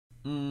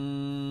What?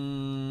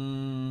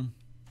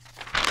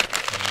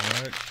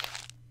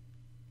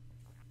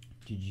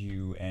 Did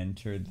you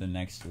enter the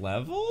next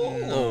level?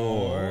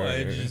 No, or...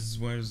 I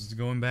just was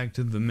going back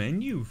to the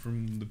menu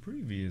from the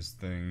previous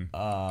thing.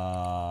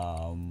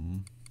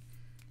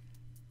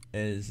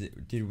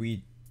 Did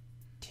we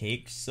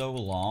take so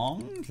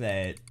long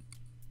that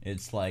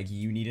it's like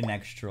you need an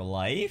extra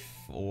life,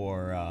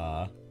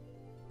 or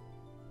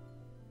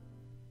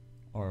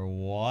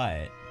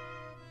what?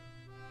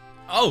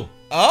 Oh!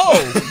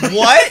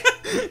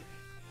 What?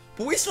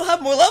 But we still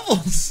have more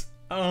levels!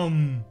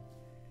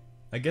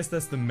 I guess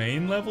that's the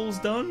main levels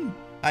done?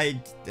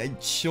 I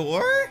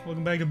sure?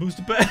 Welcome back to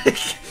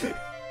BoosterPack.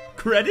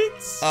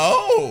 Credits?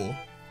 Oh!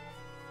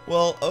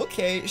 Well,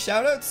 okay,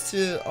 shoutouts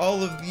to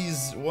all of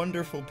these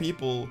wonderful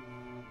people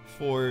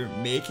for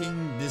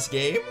making this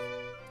game,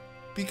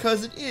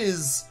 because it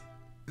is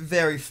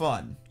very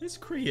fun. It's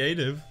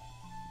creative.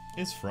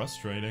 It's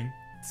frustrating.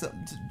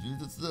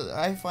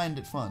 I find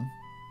it fun.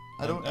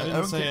 I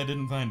didn't say I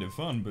didn't find it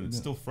fun, but it's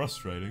still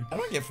frustrating. I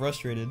don't get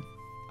frustrated.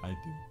 I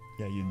do.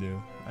 Yeah, you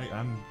do.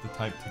 I'm the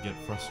type to get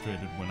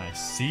frustrated when I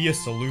see a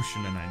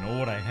solution and I know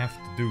what I have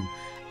to do,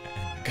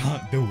 and I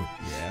can't do it.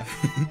 Yeah.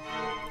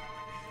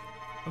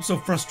 I'm so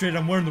frustrated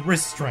I'm wearing the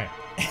wrist strap.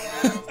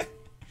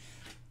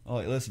 Oh,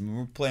 listen, when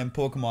we're playing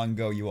Pokemon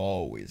Go, you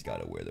always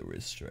gotta wear the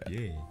wrist strap.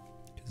 Yeah.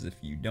 Because if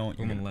you don't,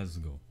 you're Pokemon Let's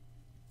Go.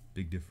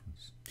 Big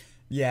difference.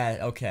 Yeah,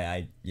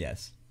 okay,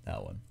 yes,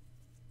 that one.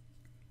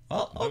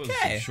 Well, That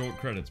okay. was short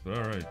credits, but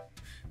alright.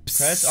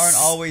 Credits aren't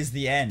always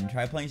the end.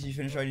 Try playing so you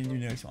finish writing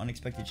new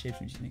unexpected shapes.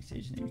 When you see the next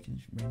stage, and then you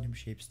can random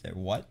shapes there.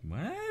 What?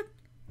 What?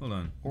 Hold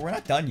on. Well, we're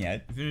not done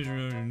yet. Finish your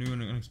new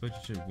and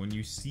unexpected shape. When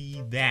you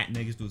see that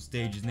next to a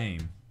stage's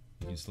name,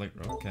 you can select.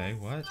 Okay,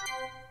 what?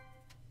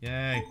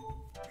 Yay.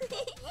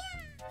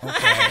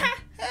 Okay.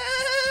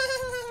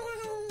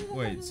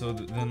 Wait, so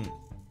then.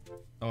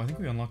 Oh, I think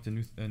we unlocked a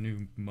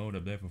new mode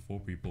up there for 4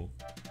 people.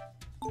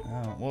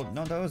 Oh, well,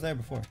 no, that was there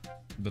before.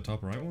 The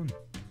top right one?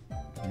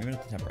 Maybe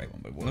not the top right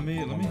one, but Let me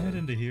head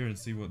into here and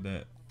see what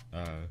that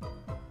okay,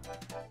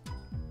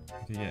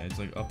 yeah, it's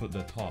like up at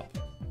the top.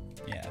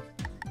 Yeah.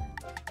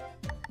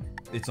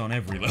 It's on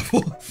every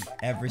level.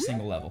 Every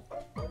single level.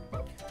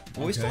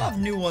 Well, we still Okay. have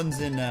new ones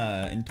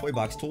in Toy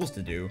Box Tools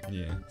to do.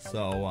 Yeah.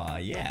 So,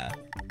 yeah.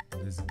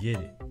 Let's get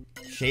it.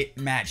 Shape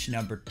match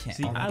number 10.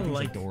 See, oh, I that thing's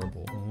like.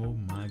 adorable. Oh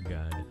my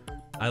god.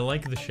 I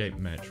like the shape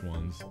match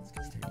ones. It's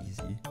 'cause they're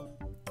easy.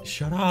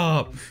 Shut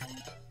up!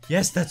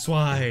 Yes, that's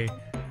why!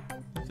 I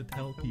have to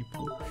tell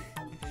people.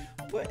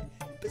 But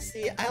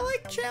see, I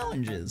like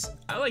challenges.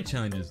 I like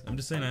challenges. I'm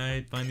just saying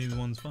I find these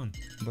ones fun.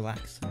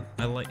 Relaxing.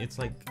 It's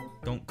like,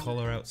 don't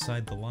color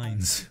outside the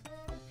lines.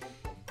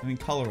 I mean,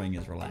 coloring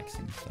is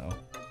relaxing, so.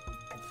 What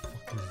the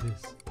fuck is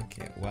this?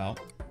 Okay, well,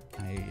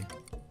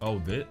 Oh,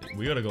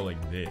 we gotta go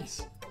like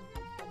this.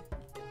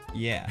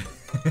 yeah.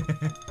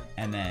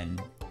 And then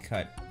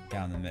cut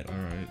down the middle.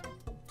 Alright.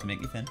 To make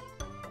me thin.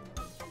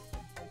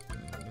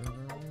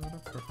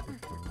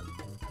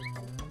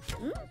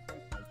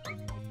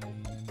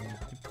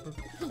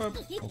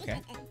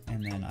 Okay.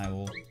 And then I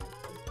will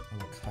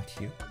cut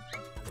you.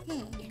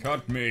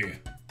 Cut me!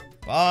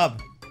 Bob,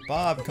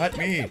 cut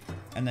me!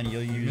 And then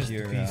you'll use missed a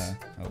your, piece.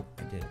 oh,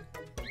 I did.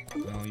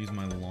 Then I'll use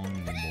my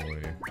long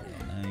boy.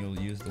 And then you'll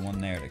use the one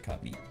there to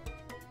cut me.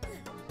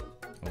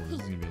 Oh, this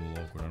is gonna be a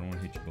little awkward. I don't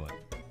wanna hit your butt.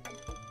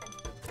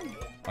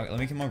 Okay, let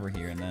me come over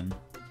here and then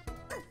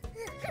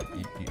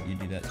you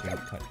do that so we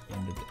don't cut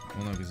into the...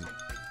 Well, no, because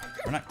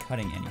We're not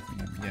cutting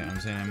anything. yeah, I'm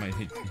saying I might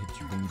hit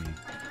your booty.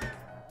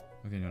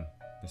 Okay, no,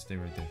 just stay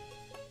right there.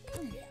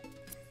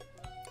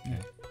 Okay.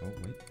 Oh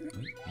wait.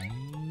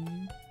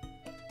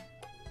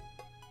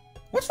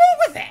 What's wrong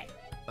with that?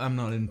 I'm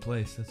not in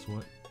place. That's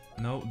what.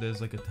 No,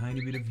 there's like a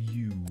tiny bit of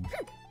you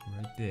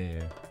right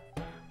there.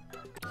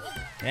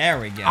 There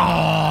we go.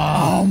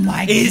 Oh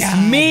my It's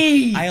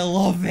me! I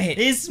love it.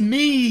 It's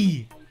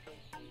me!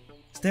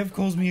 Steph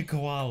calls me a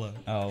koala.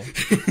 Oh.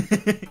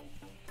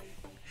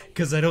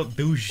 Because I don't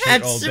do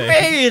shit all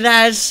day. me!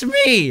 That's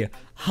me!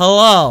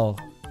 Hello.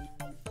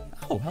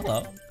 Oh,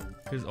 hello.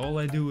 Because all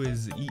I do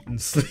is eat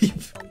and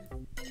sleep.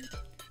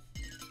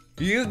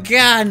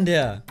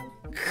 Uganda!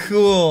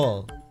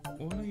 Cool.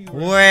 What are you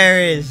Where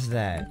is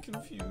that?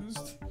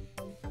 confused?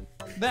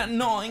 That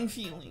gnawing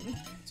feeling.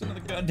 It's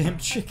another goddamn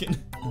chicken.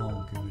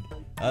 Oh, good.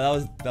 That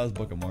was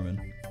Book of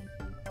Mormon.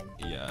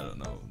 Yeah, I don't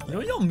know. You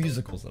don't know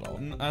musicals at all.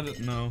 I don't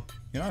know.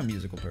 You're not a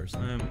musical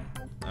person.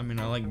 I mean,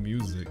 I like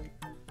music.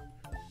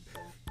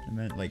 I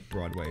meant like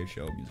Broadway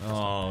show musicals.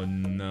 Oh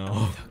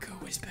no. The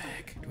Go is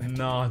back.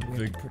 Not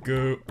the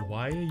go.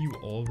 Why are you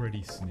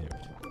already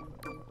snipped?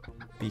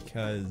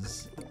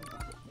 Because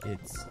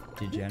it's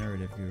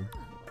Degenerative goo.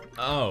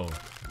 Oh.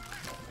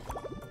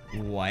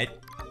 What?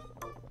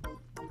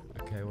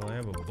 Okay, well I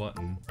have a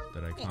button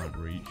that I can't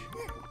reach.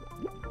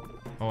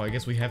 Oh, I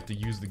guess we have to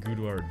use the goo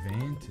to our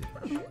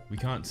advantage. We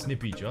can't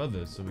snip each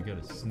other, so we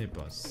gotta snip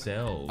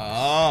ourselves.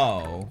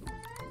 Oh.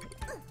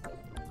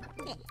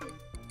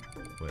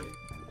 Wait.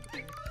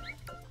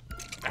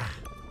 Ah.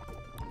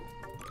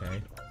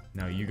 Okay.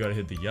 Now you gotta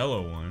hit the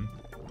yellow one.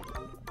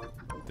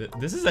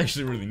 This is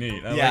actually really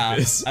neat. I Yeah, like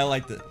this. I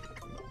liked it.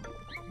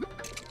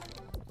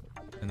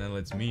 And that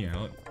lets me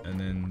out, and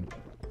then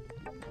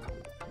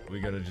we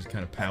gotta just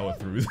kind of power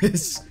through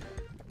this.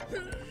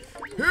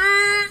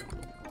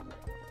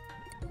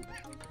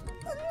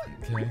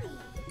 Okay.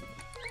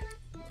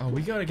 Oh,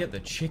 we gotta get the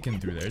chicken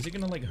through there. Is it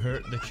gonna like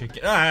hurt the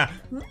chicken? Ah!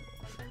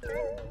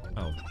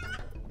 Oh.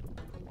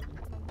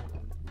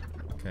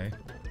 Okay.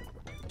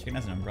 Chicken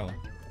has an umbrella.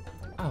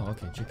 Oh,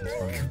 okay. Chicken's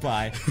fine.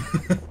 Goodbye.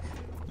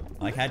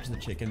 I catch the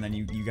chicken, then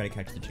you gotta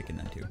catch the chicken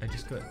then too. I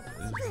just got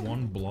this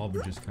one blob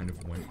just kind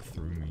of went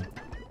through me.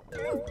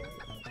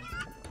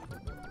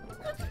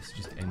 Yes,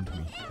 just end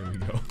me. There we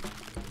go.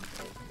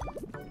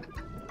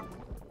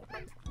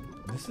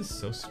 This is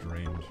so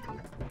strange.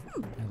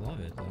 I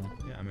love it though.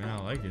 Yeah, I mean I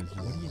like it. It's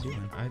just, What are you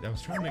doing? I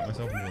was trying to make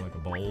myself into like a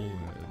bowl,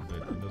 but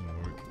it doesn't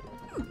work.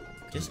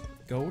 Just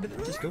go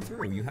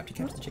through. You have to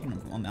catch the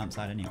chicken on the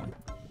outside anyway.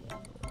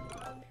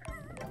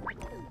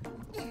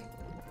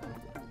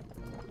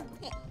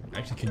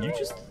 Actually, can you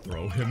just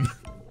throw him?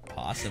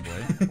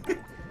 Possibly.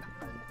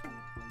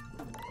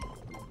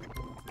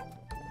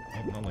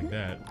 Oh, not like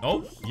that.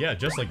 Oh, yeah,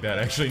 just like that,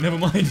 actually. Never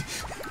mind.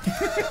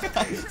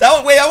 Wait,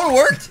 that one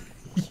worked?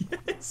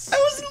 Yes. I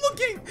wasn't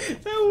looking.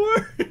 That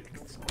worked.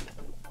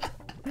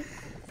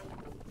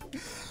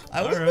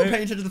 I wasn't paying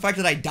attention to the fact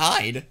that I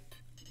died.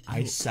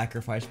 I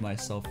sacrificed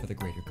myself for the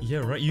greater good. Yeah,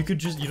 right. You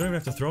don't even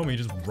have to throw me.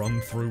 You just run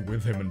through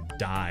with him and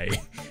die.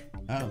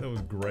 Oh. That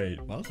was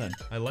great. Well then.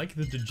 I like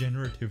the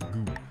degenerative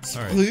goo.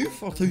 Alright.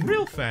 Alright.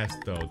 Real fast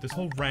though, this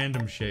whole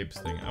random shapes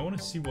thing. I want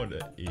to see what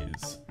it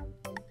is.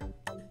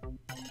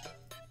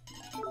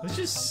 Let's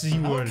just see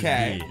what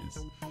it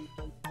is.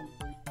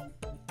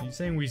 Are you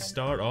saying we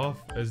start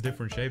off as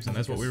different shapes and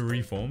that's what we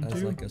reform As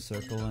to? like a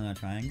circle and a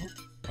triangle?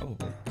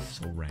 Probably.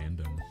 So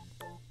random.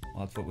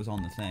 Well, that's what was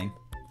on the thing.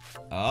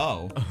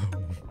 Oh.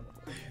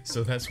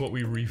 So that's what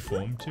we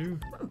reform to?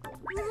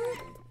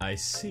 I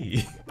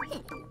see.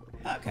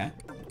 Okay.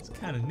 It's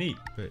kind of neat,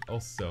 but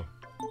also...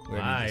 We're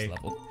in this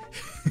level.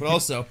 But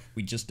also,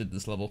 we just did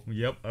this level.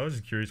 Yep, I was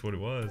just curious what it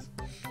was.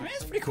 I mean,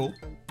 it's pretty cool.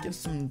 Gives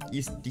some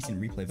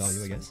decent replay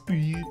value, I guess.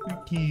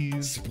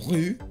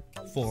 Sprue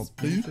for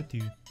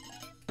two.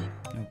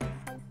 No.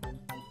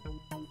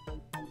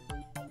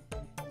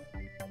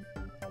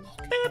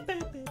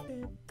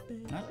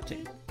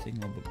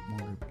 Taking a little bit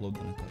more blood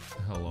than I thought.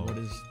 Hello. What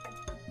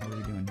are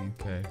we doing here?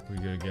 Okay, we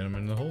gotta get them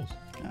in the holes.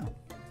 Oh.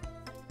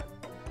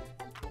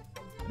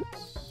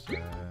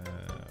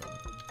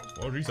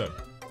 What reset?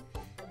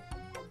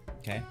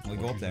 Okay, we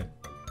go up there.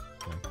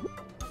 Okay.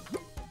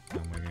 How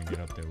am I gonna get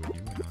up there with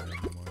you?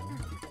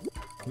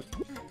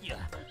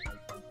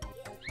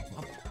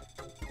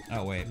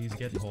 Oh wait. Please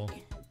get the hole.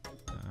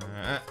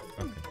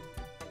 Okay.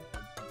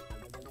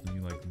 Can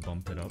you like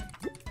bump it up?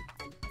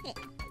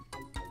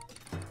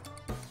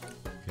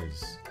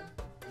 Because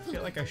I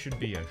feel like I should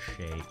be a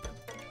shape,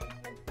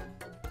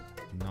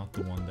 not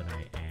the one that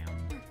I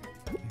am.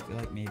 I feel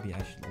like maybe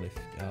I should lift.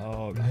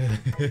 Oh, God.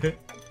 You could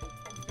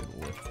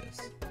lift this.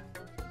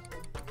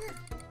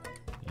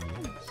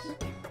 Yes.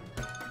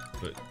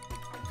 But,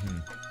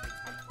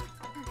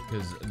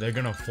 because they're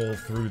gonna fall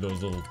through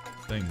those little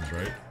things,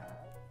 right?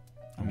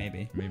 Oh,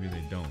 maybe. Maybe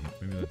they don't.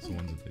 Maybe that's the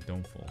ones that they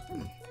don't fall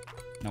through.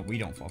 No, we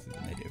don't fall through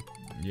them. They do.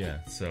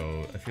 Yeah,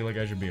 so I feel like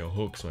I should be a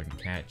hook so I can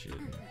catch it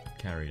and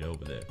carry it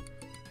over there.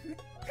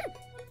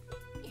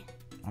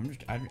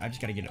 I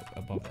just gotta get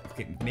above that.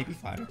 Okay, maybe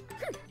flatter.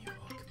 You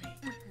hook me.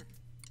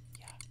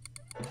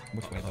 Yeah.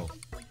 Which way though?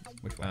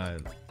 Which way?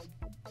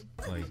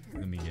 Like,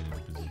 let me get into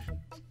position.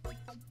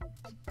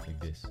 Like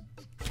this.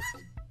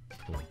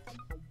 Cool.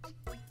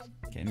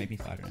 Okay, maybe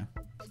flatter now.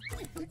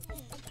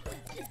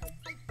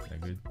 Is that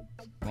good?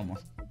 One more.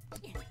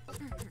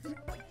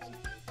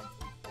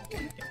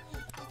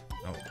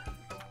 Oh.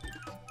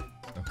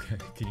 Okay,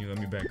 can you let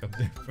me back up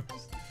there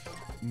first?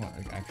 Well,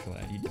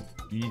 actually,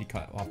 you need to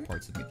cut off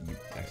parts of it.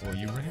 Well,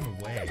 you ran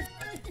away.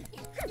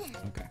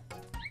 Okay.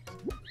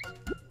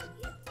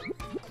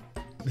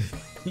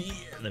 Yeah,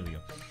 there we go.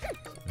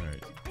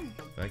 Alright.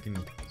 If I can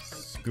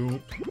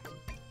scoop.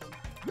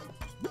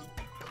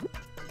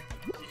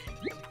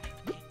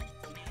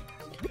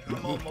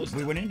 I'm almost...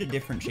 We went into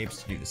different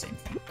shapes to do the same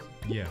thing.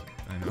 Yeah,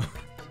 I know.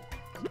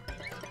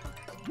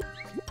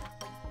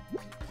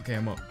 Okay,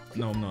 I'm up.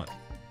 No, I'm not.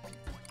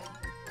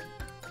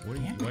 What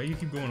are you, why do you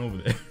keep going over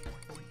there?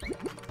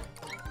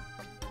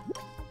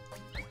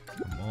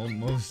 I'm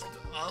almost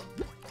up.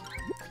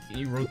 Can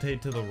you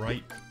rotate to the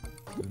right?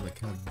 Like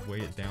kind of weigh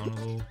it down a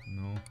little?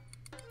 No.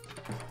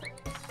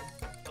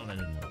 Oh, that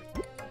didn't work.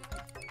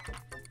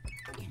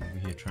 I'm over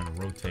here trying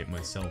to rotate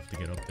myself to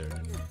get up there.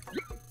 Didn't I?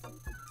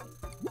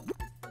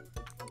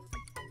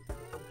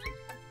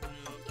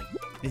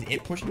 Is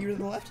it pushing you to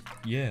the left?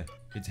 Yeah,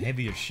 it's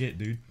heavy as shit,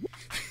 dude.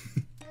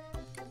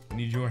 I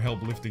need your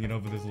help lifting it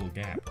over this little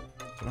gap.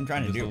 That's what I'm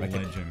trying to do. Ledge,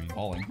 I mean.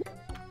 Falling.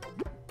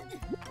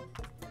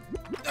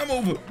 I'm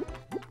over!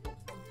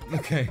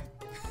 Okay.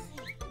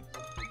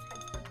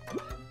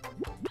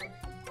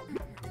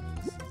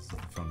 This is the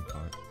fun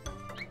part.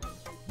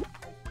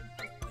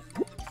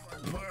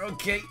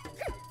 Okay.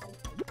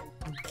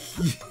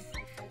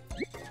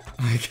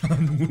 I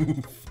can't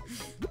move.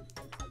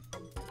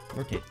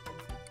 Rotate.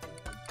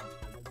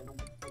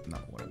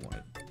 Not what I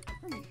wanted.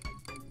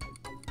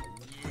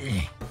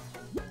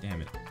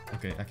 Damn it.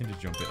 Okay, I can just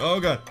jump it. Oh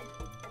god.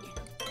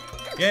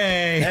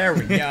 Yay! There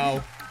we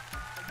go.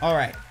 All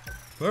right.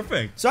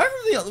 Perfect. So I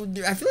feel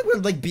like we're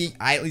like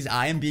at least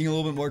I am being a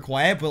little bit more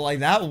quiet, but like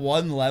that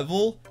one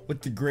level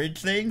with the grid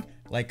thing,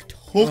 like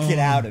took it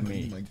out of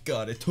me. Oh my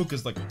god, it took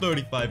us like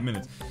 35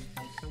 minutes.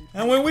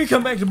 And when we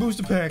come back to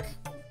Booster Pack,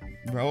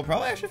 Bro, we'll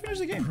probably actually finish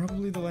the game.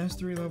 probably the last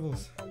 3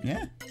 levels.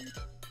 Yeah.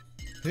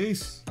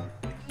 Peace.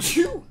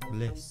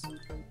 Bliss.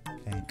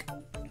 Thank.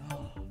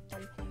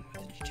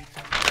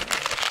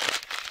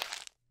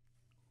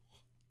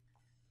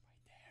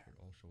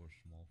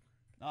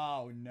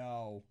 Oh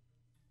no.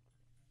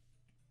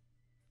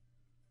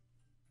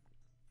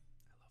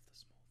 I love the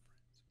small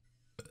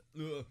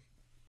friends. Ugh.